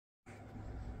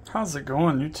How's it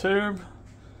going, YouTube?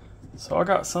 So I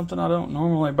got something I don't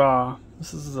normally buy.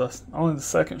 This is only the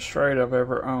second Schrade I've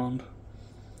ever owned.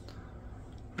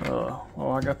 Well,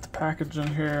 I got the package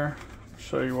in here. I'll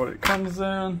show you what it comes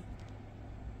in.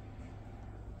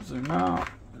 Zoom out.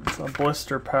 It's a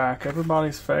blister pack.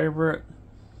 Everybody's favorite.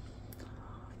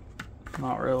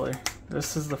 Not really.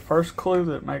 This is the first clue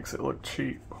that makes it look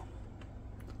cheap.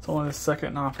 It's only the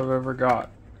second knife I've ever got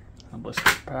in a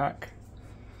blister pack.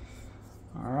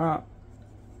 Alright.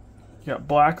 You got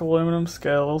black aluminum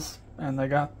scales, and they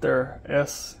got their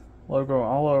S logo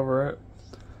all over it.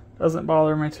 Doesn't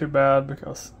bother me too bad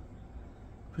because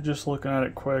if you're just looking at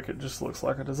it quick, it just looks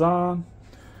like a design.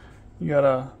 You got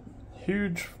a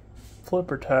huge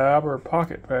flipper tab or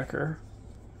pocket pecker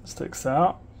that sticks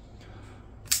out.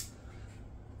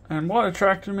 And what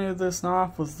attracted me to this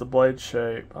knife was the blade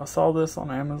shape. I saw this on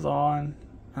Amazon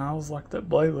and I was like, that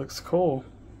blade looks cool.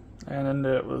 And then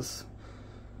it was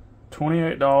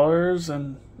 $28,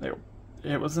 and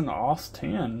it was an AUS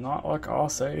 10, not like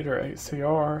AUS 8 or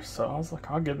 8CR. So I was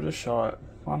like, I'll give it a shot.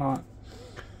 Why not?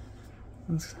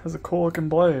 It has a cool looking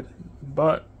blade,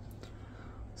 but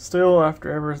still,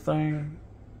 after everything,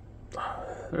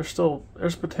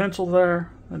 there's potential there.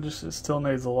 It still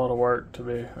needs a lot of work to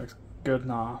be a good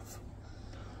knife.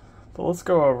 But let's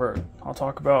go over it. I'll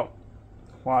talk about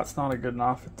why it's not a good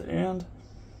knife at the end.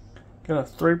 Got a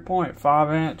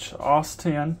 3.5 inch AUS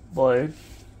 10 blade.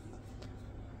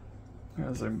 I'm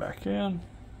gonna zoom back in.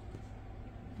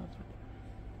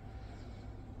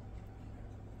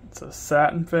 It's a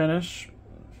satin finish.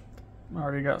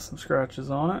 Already got some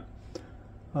scratches on it.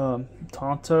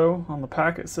 Tonto on the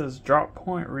packet says drop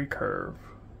point recurve.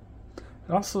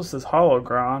 It also says hollow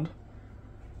grind,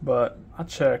 but I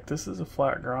checked. This is a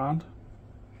flat grind,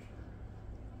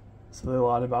 so they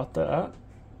lied about that.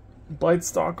 Blade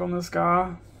stock on this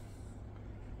guy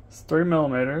is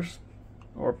 3mm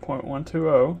or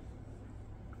 0.120.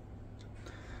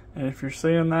 And if you're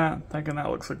seeing that, thinking that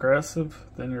looks aggressive,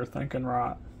 then you're thinking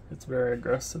right. It's very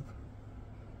aggressive.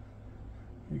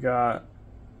 You got,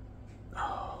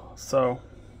 so,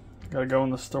 gotta go in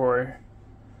the story.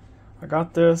 I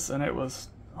got this and it was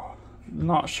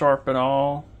not sharp at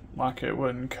all, like it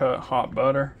wouldn't cut hot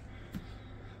butter.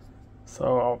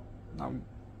 So I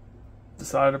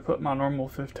decided to put my normal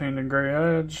 15-degree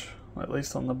edge, at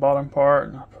least on the bottom part,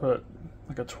 and I put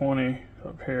like a 20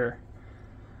 up here.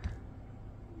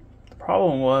 The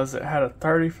problem was it had a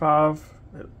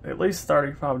at least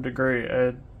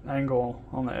 35-degree angle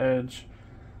on the edge,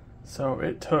 so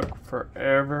it took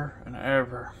forever and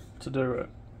ever to do it.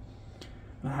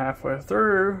 And halfway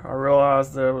through, I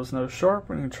realized there was no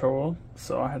sharpening tool,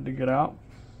 so I had to get out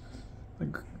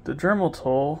the Dremel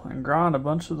tool and grind a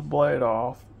bunch of the blade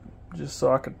off, just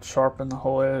so I could sharpen the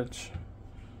whole edge.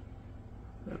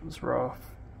 It was rough,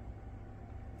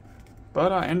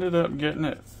 but I ended up getting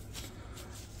it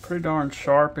pretty darn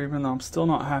sharp, even though I'm still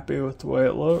not happy with the way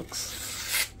it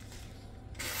looks.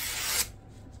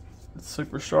 It's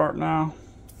super sharp now,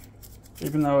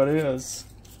 even though it is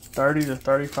 30 to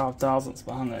 35 thousandths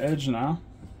behind the edge now.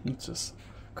 It's just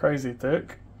crazy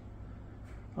thick.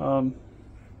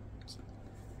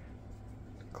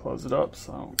 Close it up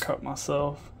so I don't cut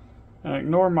myself. And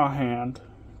ignore my hand,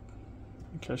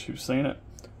 in case you've seen it.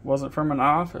 It wasn't from a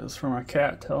knife, it was from a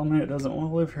cat telling me it doesn't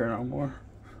want to live here no more.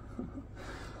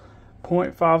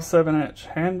 0.57 inch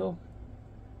handle,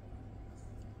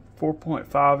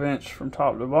 4.5 inch from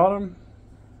top to bottom,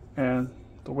 and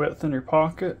the width in your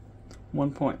pocket,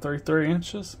 1.33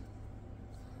 inches.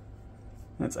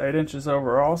 And it's 8 inches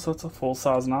overall, so it's a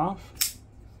full-size knife.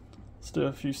 Let's do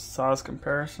a few size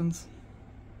comparisons.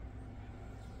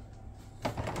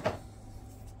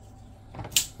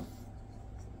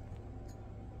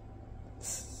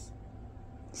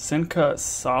 Sencut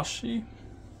Sashi.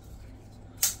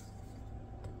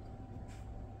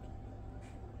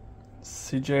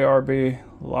 CJRB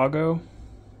logo.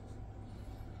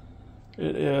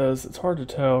 It's hard to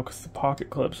tell because the pocket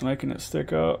clip's making it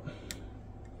stick up,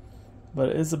 but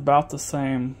it is about the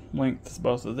same length as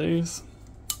both of these.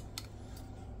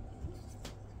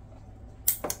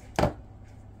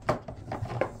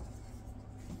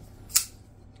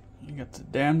 You got the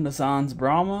Damn Designs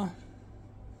Brahma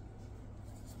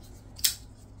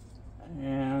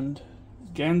and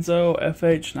Genzo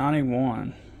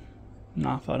FH91.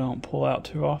 Knife I don't pull out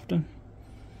too often.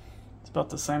 It's about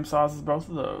the same size as both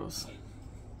of those.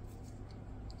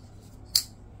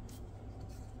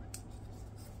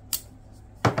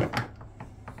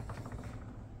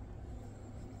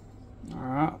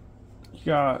 Alright, you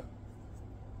got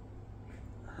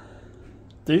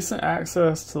decent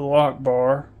access to the lock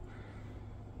bar.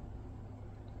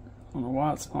 I don't know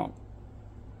why it's not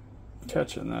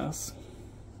catching this.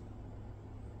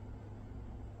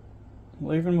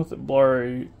 Even with it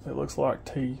blurry, it looks like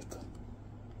teeth.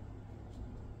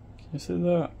 Can you see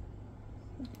that?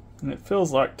 And it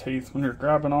feels like teeth when you're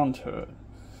grabbing onto it.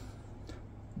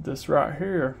 This right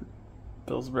here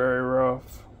feels very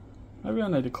rough. Maybe I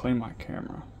need to clean my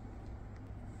camera.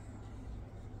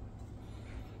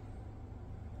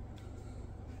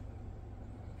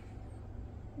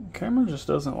 The camera just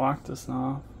doesn't like this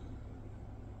knife.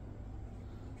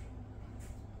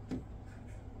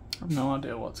 I have no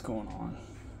idea what's going on.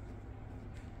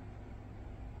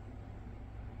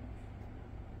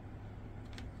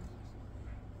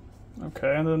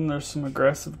 Okay, and then there's some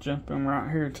aggressive jimping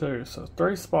right here too. So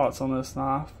 3 spots on this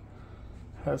knife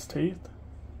has teeth.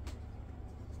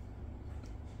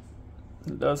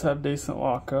 It does have decent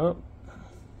lockup,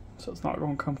 so it's not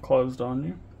going to come closed on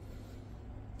you.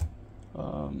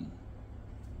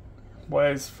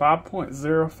 Weighs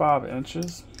 5.05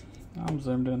 inches. I'm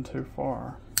zoomed in too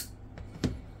far.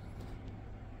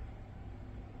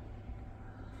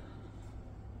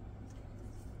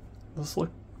 Let's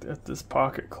look at this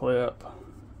pocket clip.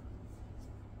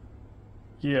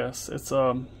 Yes, it's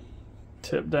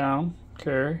tip down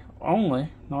carry only,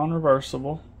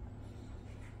 non-reversible.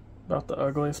 About the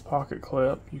ugliest pocket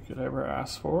clip you could ever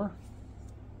ask for.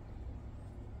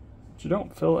 But you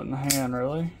don't feel it in the hand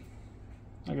really.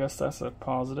 I guess that's a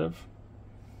positive.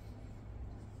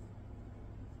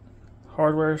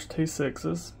 Hardware's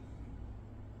T6s,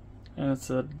 and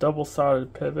it's a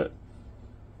double-sided pivot.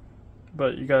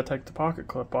 But you gotta take the pocket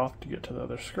clip off to get to the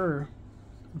other screw,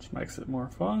 which makes it more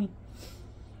fun.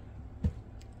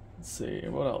 Let's see,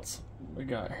 what else we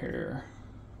got here?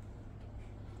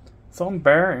 It's on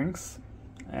bearings,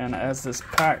 and as this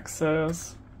pack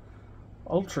says,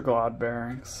 Ultra Glide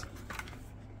bearings.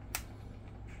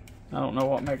 I don't know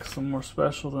what makes them more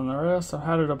special than the rest. I've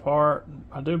had it apart.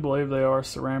 I do believe they are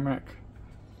ceramic.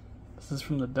 This is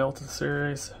from the Delta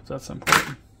series, if that's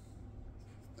important.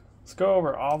 Let's go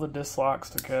over all the dislikes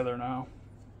together now.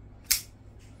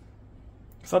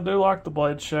 Because I do like the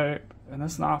blade shape, and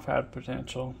this knife had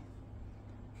potential.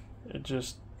 It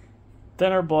just,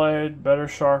 thinner blade, better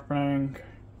sharpening,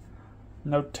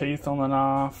 no teeth on the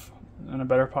knife, and a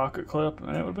better pocket clip,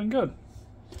 and it would have been good.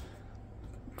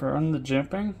 For the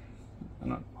jimping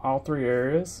in all 3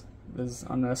 areas is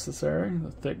unnecessary.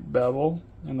 The thick bevel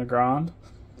in the grind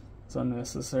is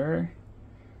unnecessary. And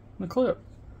the clip,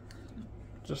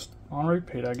 just on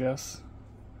repeat, I guess.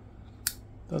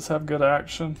 Does have good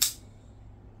action,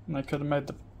 and they could have made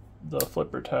the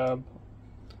flipper tab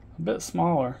a bit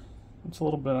smaller. It's a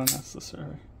little bit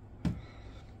unnecessary.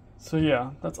 So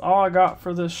yeah, that's all I got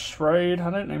for this Schrade. I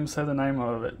didn't even say the name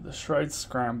of it. The Schrade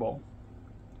Scramble.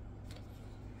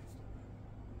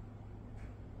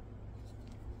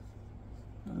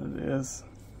 And it is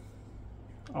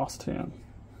Austin.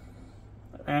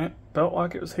 And it felt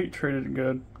like it was heat treated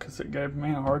good because it gave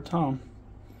me a hard time.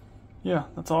 Yeah,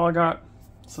 that's all I got.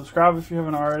 Subscribe if you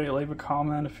haven't already. Leave a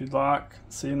comment if you'd like.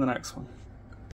 See you in the next one.